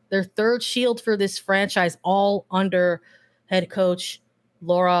Shield. Their third Shield for this franchise, all under head coach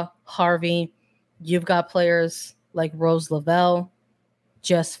Laura Harvey. You've got players like Rose Lavelle,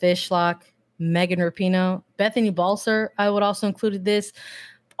 Jess Fishlock, Megan Rapinoe, Bethany Balser. I would also include this.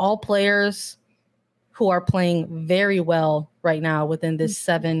 All players who are playing very well right now within this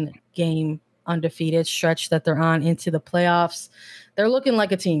 7-game undefeated stretch that they're on into the playoffs. They're looking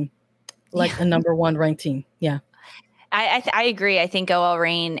like a team, like a number 1 ranked team. Yeah. I agree. I think OL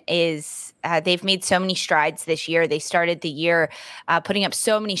Reign is they've made so many strides this year. They started the year putting up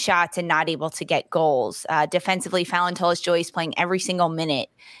so many shots and not able to get goals. Defensively, Fallon Tullis-Joyce playing every single minute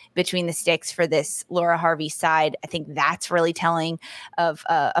between the sticks for this Laura Harvey side. I think that's really telling of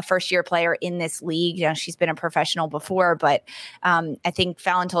a first-year player in this league. She's been a professional before, but I think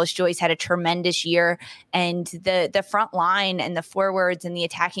Fallon Tullis-Joyce had a tremendous year. And the front line and the forwards and the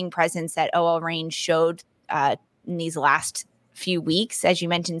attacking presence that OL Reign showed in these last few weeks, as you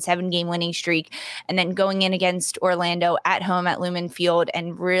mentioned, 7-game winning streak, and then going in against Orlando at home at Lumen Field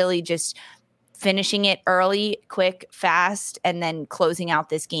and really just finishing it early, quick, fast, and then closing out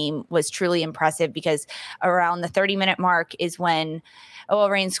this game was truly impressive, because around the 30-minute mark is when OL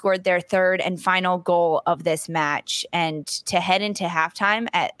Reign scored their third and final goal of this match. And to head into halftime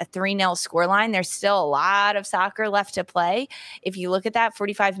at a 3-0 scoreline, there's still a lot of soccer left to play. If you look at that,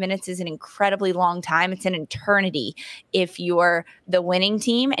 45 minutes is an incredibly long time. It's an eternity if you're the winning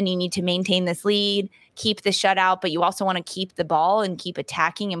team and you need to maintain this lead, keep the shutout, but you also want to keep the ball and keep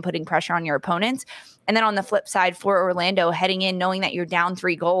attacking and putting pressure on your opponents. And then on the flip side for Orlando, heading in knowing that you're down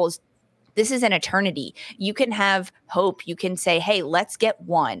 3 goals, this is an eternity. You can have hope. You can say, hey, let's get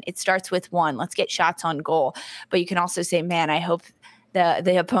 1. It starts with 1. Let's get shots on goal. But you can also say, man, I hope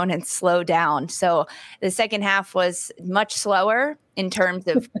the opponents slow down. So the second half was much slower in terms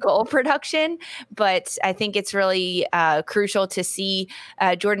of goal production, but I think it's really crucial to see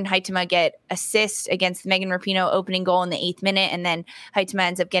Jordan Huitema get assist against Megan Rapinoe opening goal in the 8th minute, and then Huitema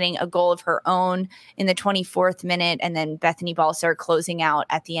ends up getting a goal of her own in the 24th minute, and then Bethany Balser closing out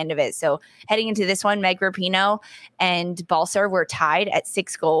at the end of it. So heading into this one, Meg Rapinoe and Balser were tied at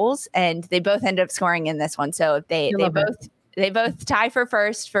 6 goals, and they both ended up scoring in this one. So they both tie for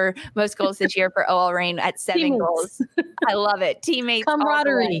first for most goals this year for OL Reign at 7 goals. I love it. Teammates.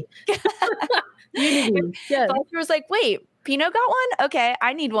 Camaraderie. Unity. Yes. Balser was like, wait, Pino got one? Okay,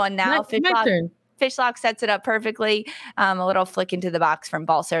 I need one now. My turn. Fishlock sets it up perfectly. A little flick into the box from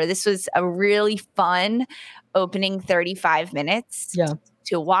Balser. This was a really fun opening 35 minutes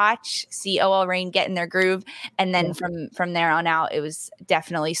to watch, see OL Reign get in their groove. And then from there on out, it was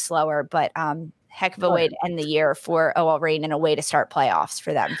definitely slower, but heck of a way to end the year for OL Reign and a way to start playoffs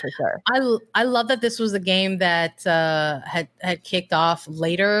for them for sure. I love that this was a game that had kicked off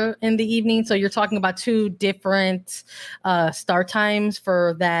later in the evening. So you're talking about two different start times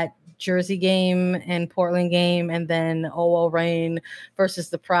for that Jersey game and Portland game, and then OL Reign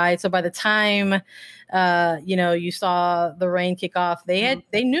versus the Pride. So by the time you saw the Reign kick off, they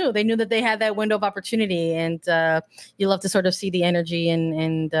knew that they had that window of opportunity, and you love to sort of see the energy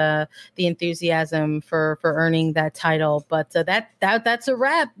and the enthusiasm for earning that title. But that's a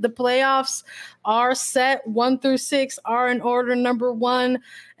wrap. The playoffs are set. 1 through 6 are in order. Number 1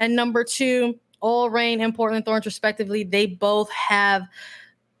 and number 2, OL Reign and Portland Thorns respectively. They both have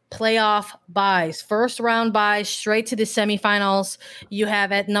playoff buys, first round buys straight to the semifinals. You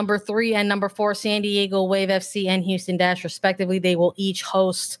have at number 3 and number 4 San Diego Wave FC and Houston Dash respectively. They will each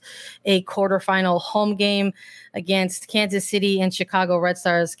host a quarterfinal home game against Kansas City and Chicago Red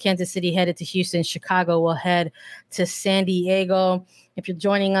Stars. Kansas City headed to Houston. Chicago will head to San Diego. If you're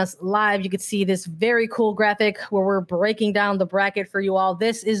joining us live, you can see this very cool graphic where we're breaking down the bracket for you all.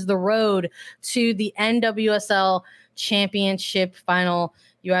 This is the road to the NWSL Championship final.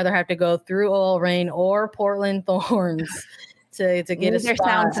 You either have to go through OL Reign or Portland Thorns to get a spot.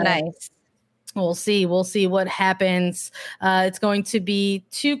 Sounds nice. We'll see what happens. It's going to be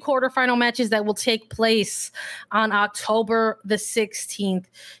 2 quarterfinal matches that will take place on October the 16th.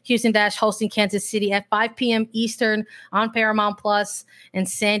 Houston Dash hosting Kansas City at 5 p.m. Eastern on Paramount Plus, and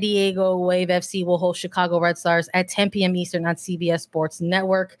San Diego Wave FC will host Chicago Red Stars at 10 p.m. Eastern on CBS Sports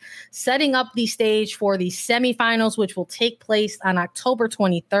Network. Setting up the stage for the semifinals, which will take place on October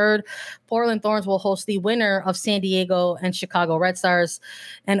 23rd. Portland Thorns will host the winner of San Diego and Chicago Red Stars,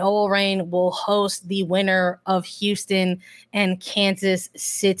 and OL Reign will host the winner of Houston and Kansas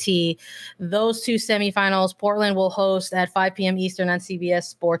City. Those 2 semifinals, Portland will host at 5 p.m. Eastern on CBS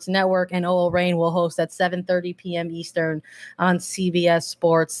Sports Network, and OL Reign will host at 7:30 p.m. Eastern on CBS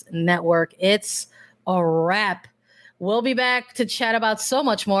Sports Network. It's a wrap. We'll be back to chat about so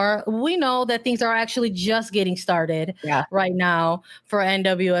much more. We know that things are actually just getting started right now for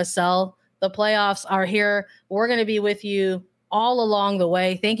NWSL. The playoffs are here. We're going to be with you all along the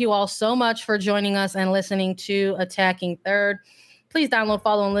way. Thank you all so much for joining us and listening to Attacking Third. Please download,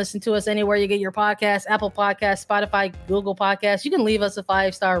 follow, and listen to us anywhere you get your podcasts, Apple Podcasts, Spotify, Google Podcasts. You can leave us a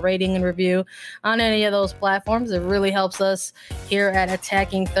 5-star rating and review on any of those platforms. It really helps us here at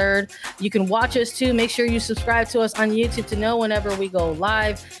Attacking Third. You can watch us too. Make sure you subscribe to us on YouTube to know whenever we go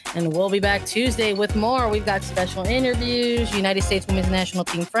live. And we'll be back Tuesday with more. We've got special interviews, United States Women's National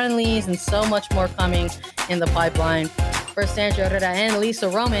Team friendlies, and so much more coming in the pipeline. For Sandra Herrera and Lisa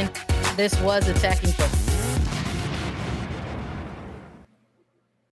Roman, this was Attacking Third.